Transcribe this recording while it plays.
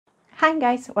Hi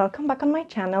guys, welcome back on my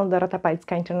channel. Dorota,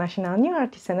 Palicka, International New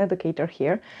Artist and Educator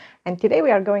here. And today we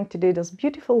are going to do those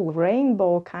beautiful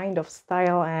rainbow kind of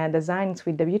style designs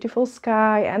with the beautiful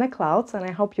sky and the clouds. And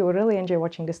I hope you will really enjoy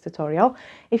watching this tutorial.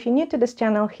 If you're new to this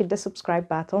channel, hit the subscribe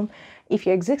button. If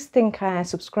you're existing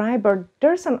subscriber,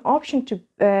 there's an option to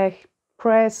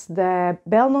press the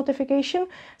bell notification.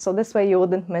 So this way you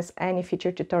wouldn't miss any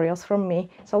future tutorials from me.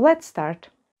 So let's start.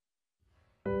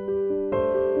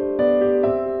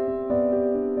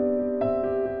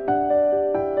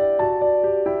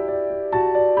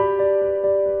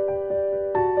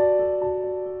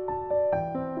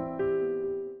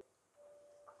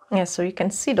 Yeah, so you can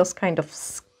see those kind of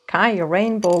sky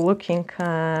rainbow looking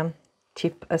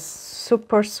tip, a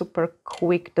super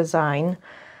quick design.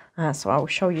 So I'll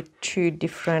show you two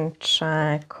different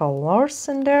colors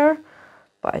in there,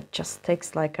 but it just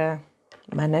takes like a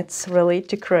minutes really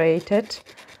to create it.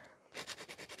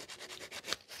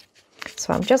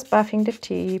 So I'm just buffing the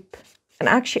tip, and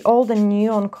actually all the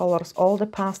neon colors, all the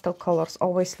pastel colors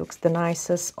always looks the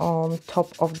nicest on top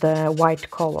of the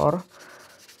white color.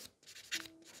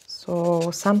 So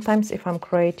sometimes if I'm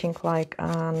creating like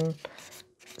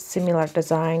similar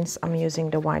designs, I'm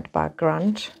using the white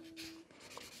background.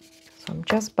 So I'm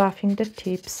just buffing the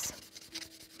tips.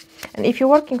 And if you're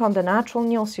working on the natural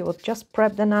nails, you would just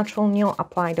prep the natural nail,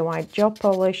 apply the white gel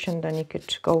polish, and then you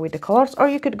could go with the colors, or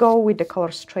you could go with the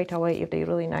colors straight away if they're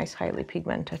really nice, highly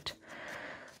pigmented.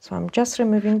 So I'm just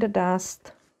removing the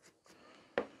dust.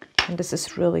 And this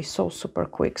is really so super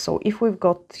quick. So if we've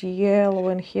got yellow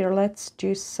in here, let's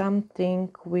do something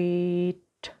with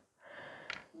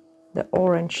the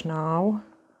orange now.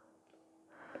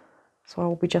 So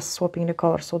I'll be just swapping the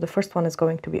colors. So the first one is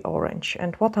going to be orange.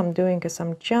 And what I'm doing is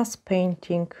I'm just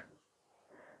painting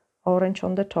orange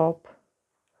on the top.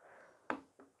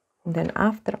 And then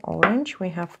after orange, we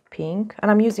have pink.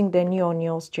 And I'm using the Neon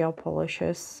Nails gel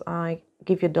polishes. I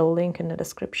give you the link in the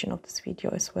description of this video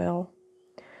as well.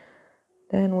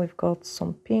 Then we've got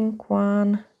some pink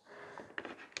one.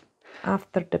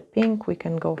 After the pink, we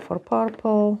can go for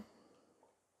purple.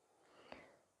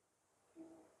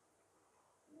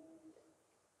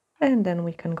 And then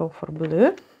we can go for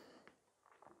blue.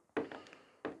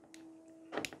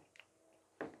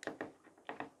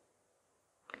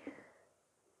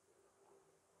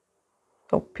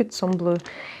 So put some blue.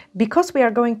 Because we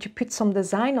are going to put some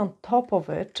design on top of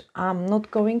it, I'm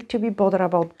not going to be bothered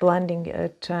about blending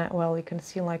it. Well, you can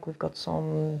see like we've got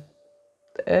some,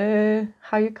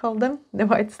 how you call them? The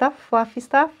white stuff, fluffy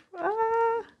stuff?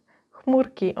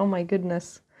 Chmurki, oh my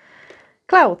goodness.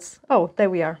 Clouds. Oh, there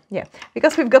we are. Yeah,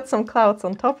 because we've got some clouds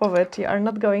on top of it, you are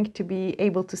not going to be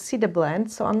able to see the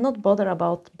blend, so I'm not bothered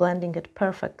about blending it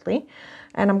perfectly.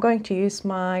 And I'm going to use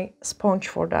my sponge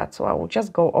for that, so I will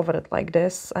just go over it like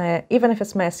this. Even if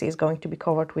it's messy, it's going to be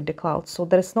covered with the clouds, so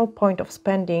there's no point of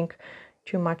spending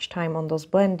too much time on those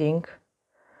blending.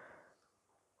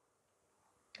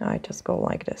 I just go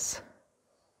like this.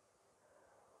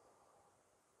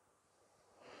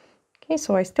 Okay,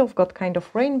 so I still got kind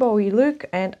of rainbowy look,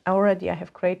 and already I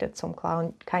have created some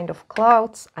kind of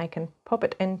clouds. I can pop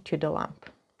it into the lamp.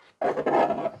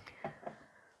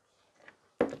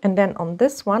 And then on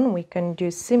this one we can do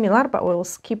similar, but we will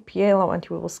skip yellow and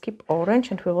we will skip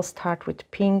orange, and we will start with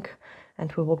pink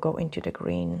and we will go into the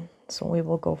green. So we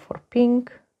will go for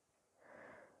pink.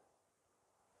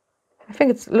 I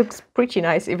think it looks pretty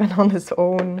nice even on its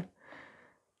own.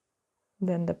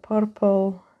 Then the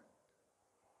purple.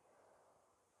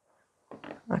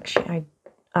 Actually, I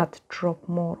add drop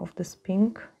more of this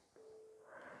pink.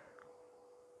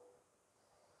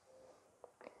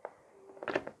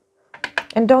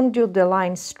 And don't do the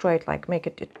line straight, like make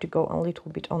it to go a little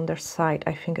bit on their side.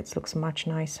 I think it looks much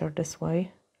nicer this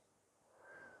way.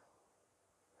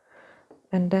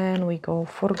 And then we go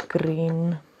for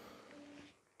green.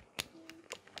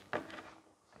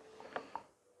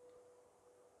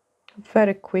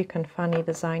 Very quick and funny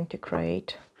design to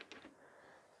create.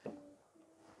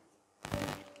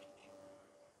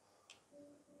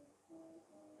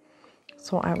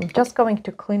 So I'm just going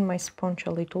to clean my sponge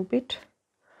a little bit.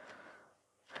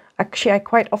 Actually, I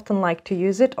quite often like to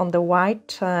use it on the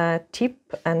white tip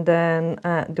and then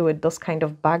do it those kind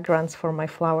of backgrounds for my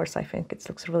flowers. I think it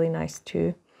looks really nice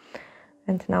too.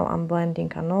 And now I'm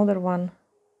blending another one.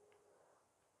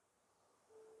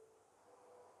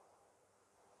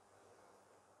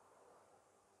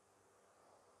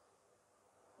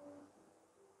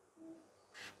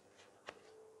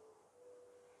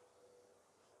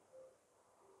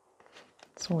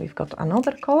 So we've got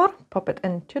another color, pop it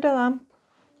into the lamp.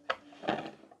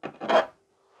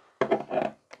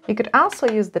 You could also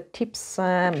use the tips,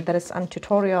 there is a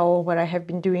tutorial where I have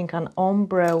been doing an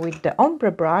ombre with the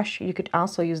ombre brush. You could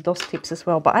also use those tips as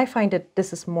well, but I find that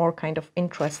this is more kind of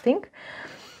interesting.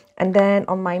 And then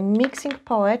on my mixing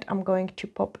palette, I'm going to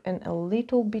pop in a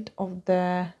little bit of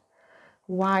the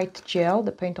white gel,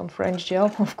 the Paint on French gel,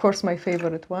 of course my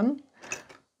favorite one.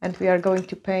 And we are going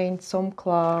to paint some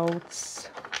clouds.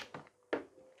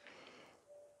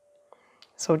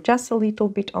 So just a little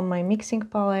bit on my mixing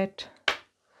palette.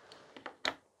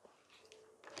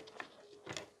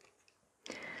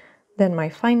 Then my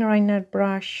fine liner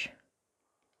brush.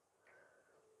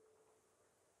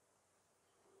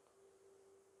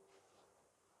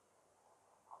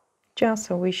 Just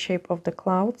a V shape of the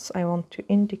clouds I want to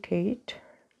indicate.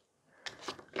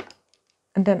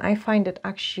 And then I find that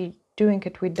actually doing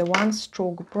it with the one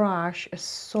stroke brush is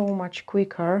so much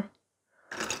quicker.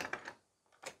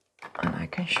 And I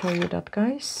can show you that,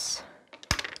 guys.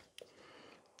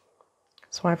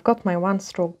 So I've got my one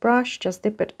stroke brush, just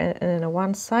dip it in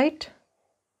one side,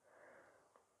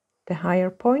 the higher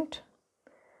point.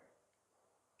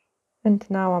 And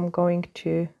now I'm going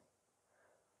to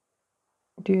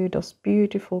do those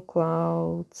beautiful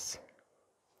clouds.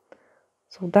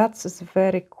 So that's a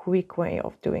very quick way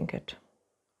of doing it.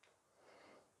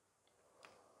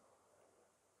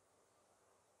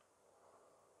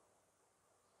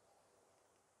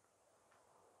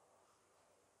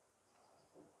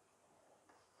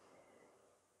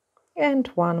 And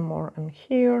one more in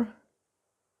here.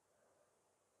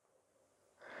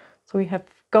 So we have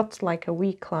got like a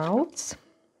wee clouds.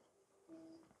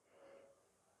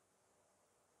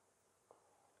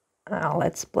 Now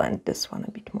let's blend this one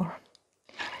a bit more.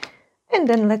 And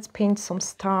then let's paint some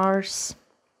stars.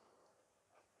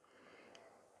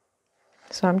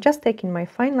 So I'm just taking my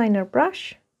fine liner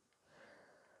brush.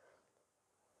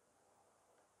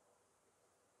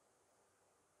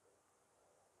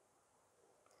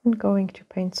 And going to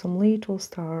paint some little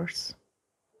stars.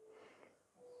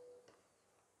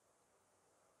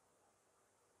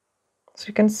 So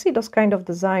you can see those kind of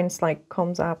designs like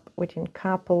comes up within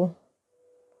couple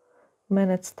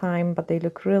minutes time, but they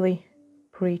look really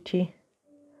pretty.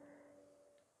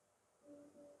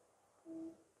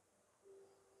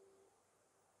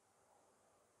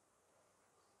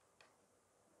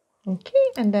 Okay,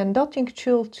 and then dotting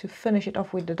tool to finish it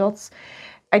off with the dots.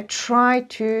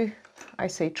 I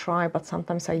say try, but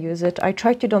sometimes I use it. I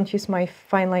try to don't use my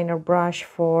fine liner brush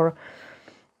for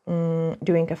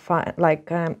doing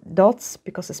dots,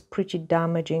 because it's pretty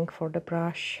damaging for the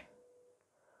brush.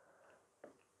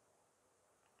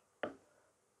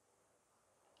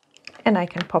 And I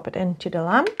can pop it into the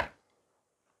lamp.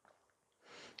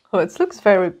 So it looks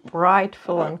very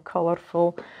brightful and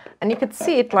colorful, and you can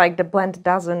see it like the blend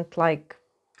doesn't like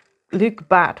look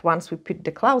bad once we put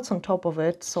the clouds on top of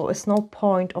it, so it's no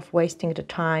point of wasting the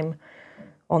time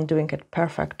on doing it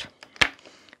perfect.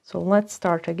 So let's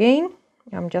start again.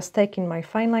 I'm just taking my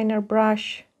fine liner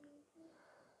brush,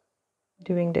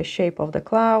 doing the shape of the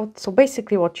cloud. So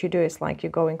basically what you do is like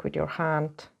you're going with your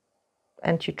hand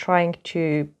and you're trying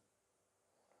to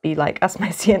be like as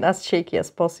messy and as shaky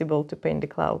as possible to paint the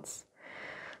clouds.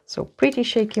 So pretty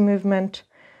shaky movement,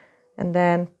 and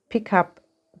then pick up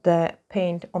the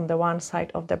paint on the one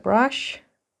side of the brush,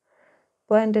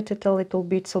 blend it a little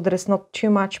bit so there is not too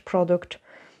much product,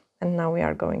 and now we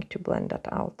are going to blend that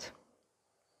out.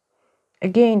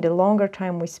 Again, the longer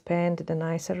time we spend, the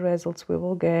nicer results we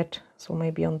will get. So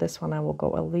maybe on this one I will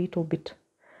go a little bit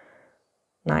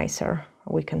nicer.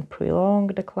 We can prolong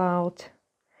the cloud.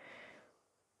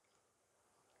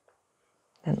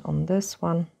 And on this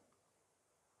one,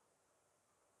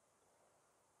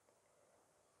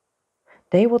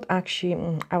 they would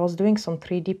actually, I was doing some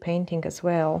 3D painting as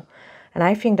well, and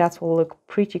I think that will look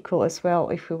pretty cool as well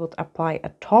if we would apply a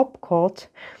top coat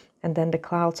and then the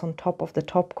clouds on top of the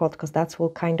top coat, because that will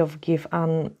kind of give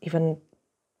an even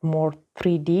more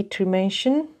 3D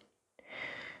dimension.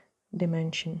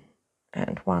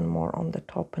 And one more on the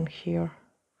top and here.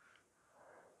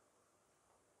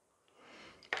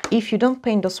 If you don't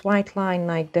paint those white line,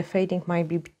 like the fading might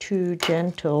be too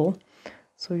gentle,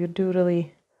 so you do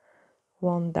really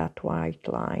want that white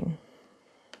line.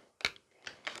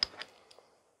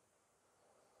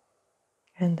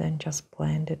 And then just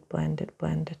blend it, blend it,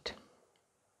 blend it.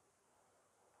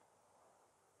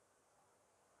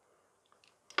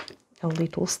 A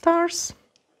little stars.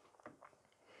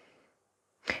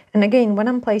 And again, when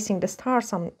I'm placing the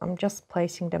stars, I'm just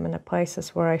placing them in the places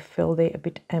where I feel they're a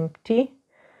bit empty.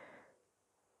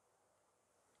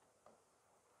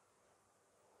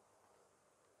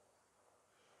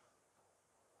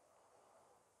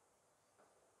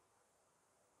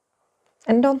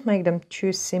 And don't make them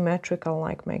too symmetrical,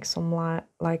 like make some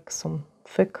like some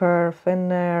thicker,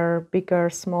 thinner, bigger,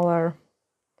 smaller,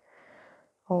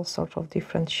 all sorts of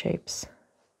different shapes.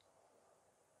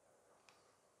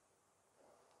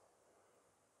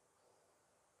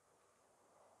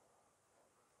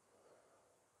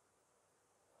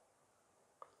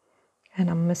 And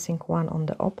I'm missing one on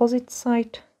the opposite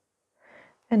side,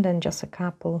 and then just a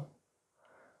couple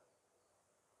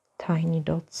tiny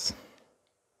dots.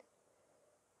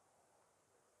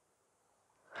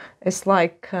 It's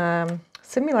like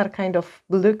similar kind of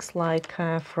looks like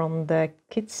from the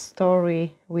kids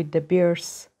story with the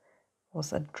bears.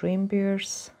 Was it dream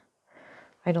bears?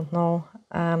 I don't know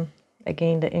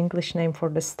again the English name for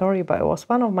the story, but it was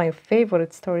one of my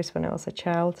favorite stories when I was a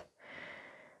child.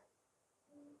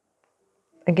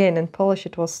 Again, in Polish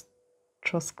it was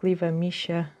Troskliwe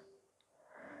misie.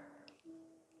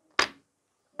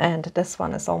 And this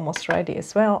one is almost ready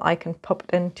as well. I can pop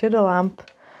it into the lamp.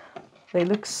 They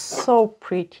look so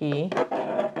pretty.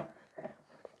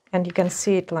 And you can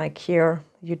see it like here.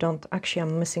 You don't, actually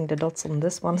I'm missing the dots on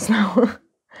this ones now.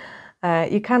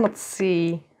 You cannot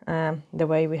see the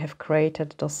way we have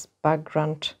created this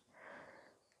background.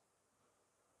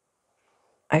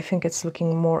 I think it's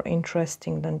looking more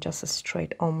interesting than just a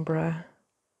straight ombre.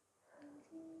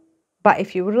 But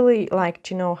if you really like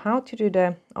to know how to do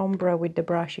the ombre with the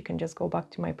brush, you can just go back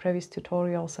to my previous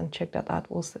tutorials and check that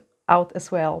out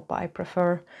as well. But I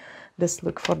prefer this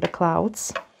look for the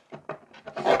clouds.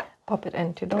 Pop it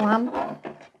into the lamp.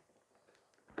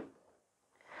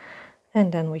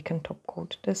 And then we can top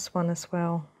coat this one as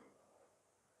well.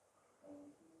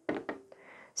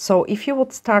 So if you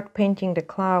would start painting the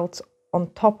clouds on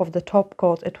top of the top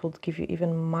coat, it would give you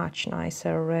even much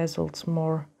nicer results,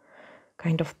 more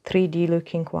kind of 3D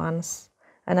looking ones.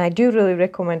 And I do really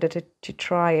recommend it to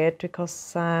try it,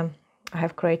 because I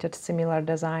have created similar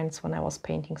designs when I was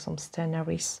painting some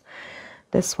sceneries.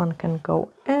 This one can go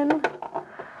in.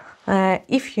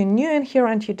 If you're new in here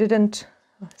and you didn't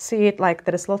see it, like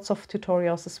there is lots of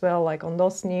tutorials as well, like on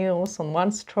those news, on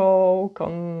one stroke,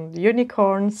 on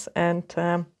unicorns,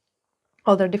 and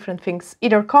other different things,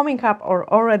 either coming up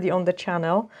or already on the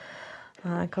channel,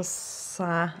 because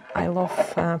I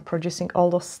love producing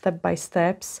all those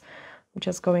step-by-steps. I'm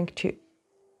just going to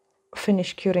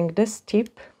finish curing this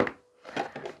tip.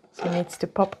 So it needs to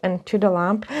pop into the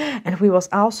lamp. And we was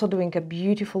also doing a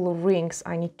beautiful rings.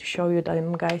 I need to show you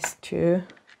them, guys, too.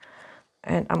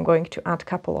 And I'm going to add a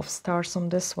couple of stars on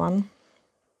this one,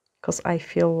 because I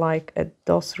feel like it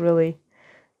does really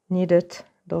need it,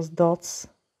 those dots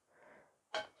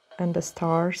and the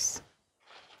stars.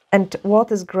 And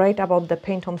what is great about the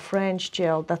paint on French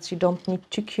gel, that you don't need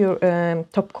to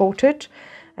top coat it,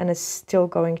 and it's still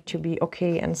going to be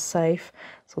okay and safe.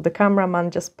 So the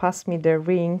cameraman just passed me the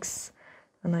rings,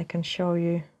 and I can show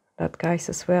you that, guys,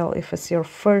 as well. If it's your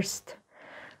first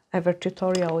ever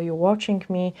tutorial you're watching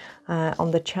me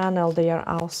on the channel, they are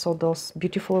also those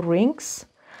beautiful rings.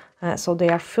 So they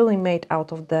are fully made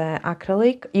out of the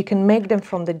acrylic. You can make them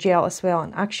from the gel as well.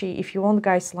 And actually, if you want,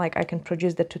 guys, like I can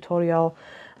produce the tutorial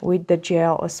with the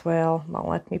gel as well. Now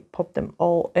let me pop them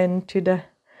all into the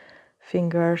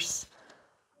fingers.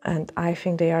 And I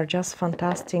think they are just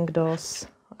fantastic, those.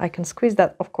 I can squeeze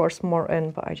that, of course, more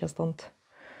in, but I just don't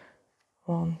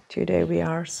want to. There we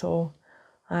are. So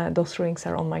those rings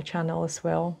are on my channel as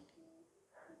well.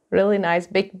 Really nice,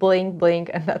 big bling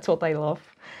bling, and that's what I love.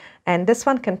 And this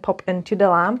one can pop into the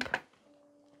lamp,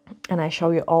 and I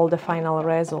show you all the final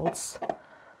results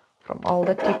from all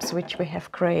the tips which we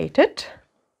have created.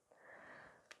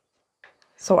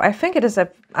 So I think it is,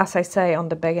 as I say on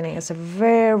the beginning, it's a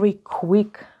very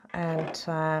quick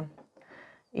and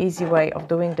easy way of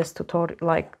doing this tutorial,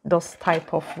 like those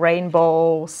type of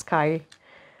rainbow sky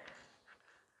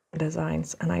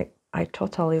designs, and I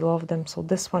totally love them. So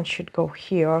this one should go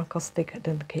here, because they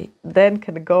then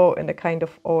can go in a kind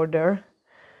of order.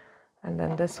 And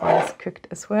then this one is cooked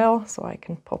as well, so I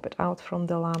can pop it out from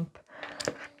the lamp.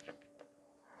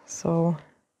 So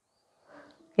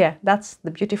yeah, that's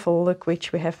the beautiful look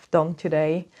which we have done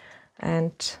today.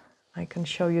 And I can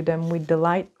show you them with the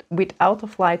light, with out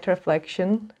of light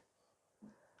reflection.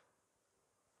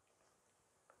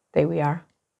 There we are.